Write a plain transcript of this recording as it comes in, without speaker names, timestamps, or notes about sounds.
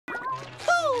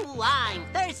I'm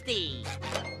thirsty.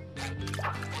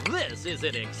 This is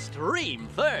an extreme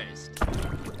thirst.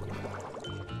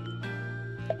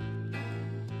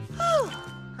 Whew,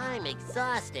 I'm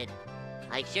exhausted.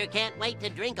 I sure can't wait to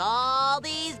drink all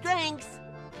these drinks.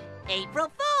 April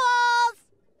Fools!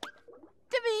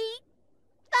 To me.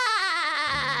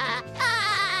 Ah!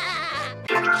 Ah!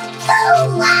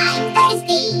 Oh, I'm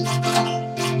thirsty.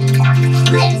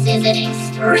 This is an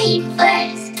extreme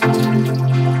thirst.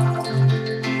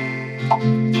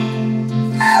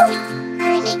 Oh,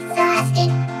 I'm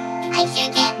exhausted. I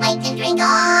sure can't wait to drink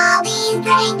all these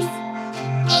drinks.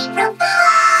 April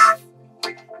Fools!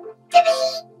 To me.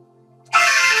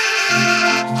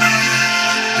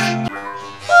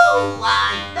 Oh,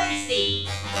 I'm thirsty.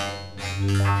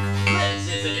 This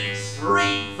is an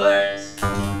extreme thirst.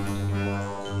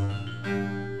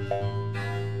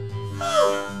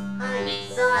 I'm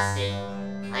exhausted.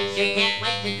 I sure can't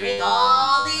wait to drink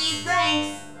all these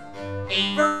drinks.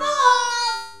 April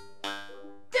Fools!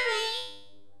 To me.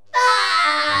 Ah!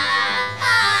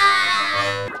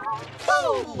 Ah!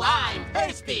 Oh, I'm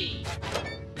thirsty.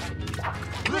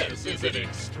 This is an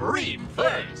extreme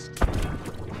thirst.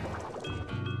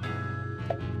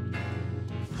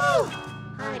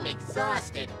 I'm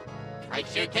exhausted. I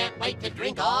sure can't wait to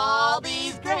drink all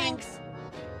these drinks.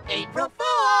 April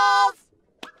Fools!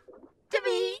 To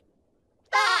me.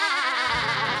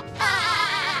 Ah!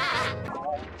 Ah!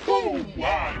 Oh,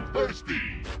 I'm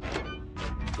thirsty.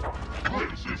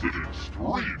 This is an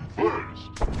extreme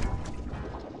thirst.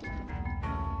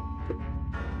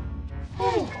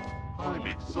 Oh, I'm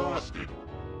exhausted.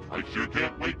 I sure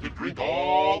can't wait to drink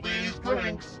all these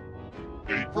drinks.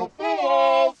 April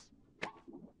Fools!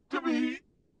 To me.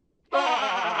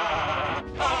 Ah!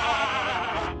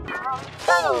 Ah!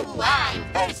 Oh, I'm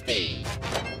thirsty.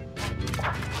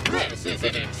 This is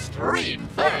an extreme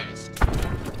thirst.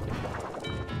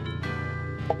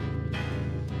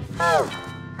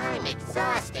 I'm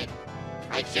exhausted.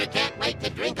 I sure can't wait to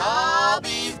drink all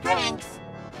these drinks.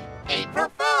 April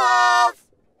Fools!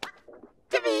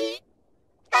 To me.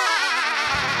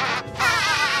 Ah! Ah!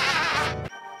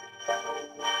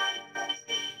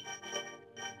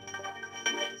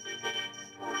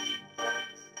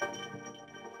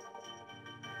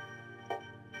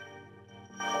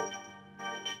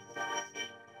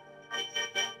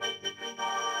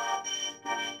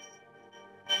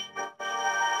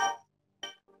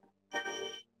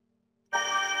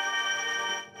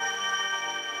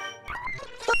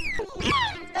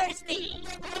 I'm thirsty.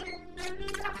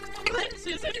 This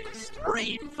is an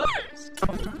extreme thirst.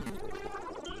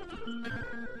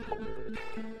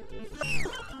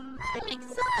 I'm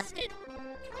exhausted.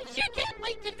 I sure can't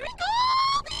wait to drink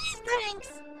all these drinks.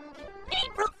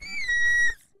 April Fools!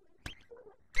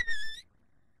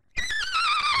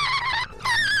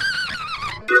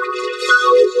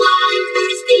 Oh, I'm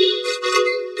thirsty.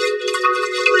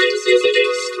 This is an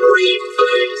extreme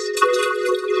thirst.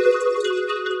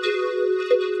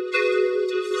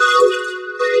 Oh,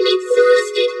 I'm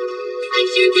exhausted. I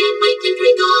sure can't wait to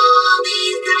drink all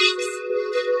these drinks.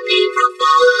 April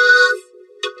Fools!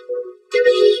 To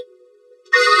me.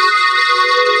 Ah!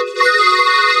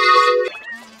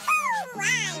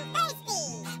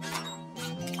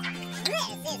 Oh, I'm thirsty.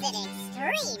 This is an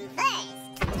extreme thirst.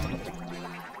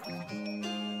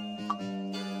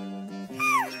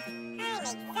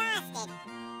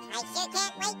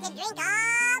 I'm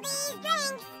exhausted.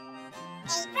 I sure can't wait to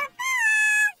drink all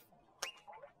these drinks.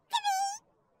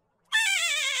 April Fools!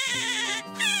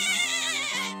 To me.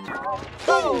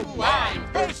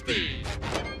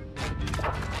 Oh,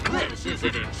 I'm thirsty. This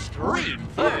is an extreme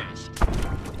thirst.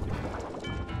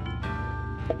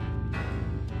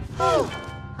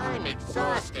 I'm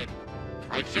exhausted.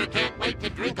 I sure can't wait to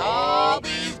drink all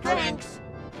these drinks.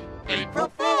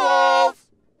 April Fools!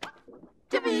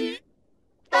 To me.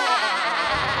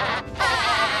 Ah!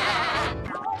 Ah!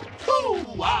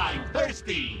 Oh, I'm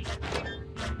thirsty.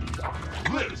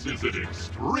 This is an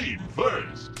extreme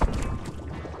thirst.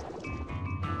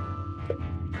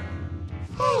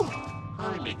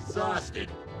 I'm exhausted.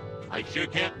 I sure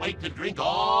can't wait to drink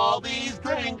all these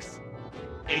drinks.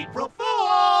 April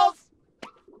Fools!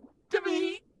 To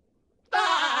me.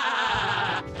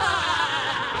 Ah!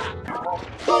 Ah!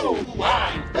 Oh,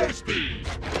 I'm thirsty.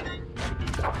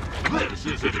 This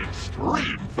is an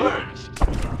extreme thirst.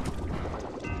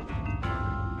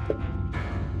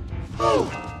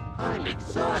 I'm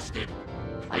exhausted.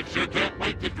 I sure can't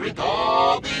wait to drink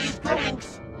all these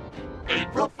drinks.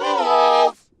 April Fools!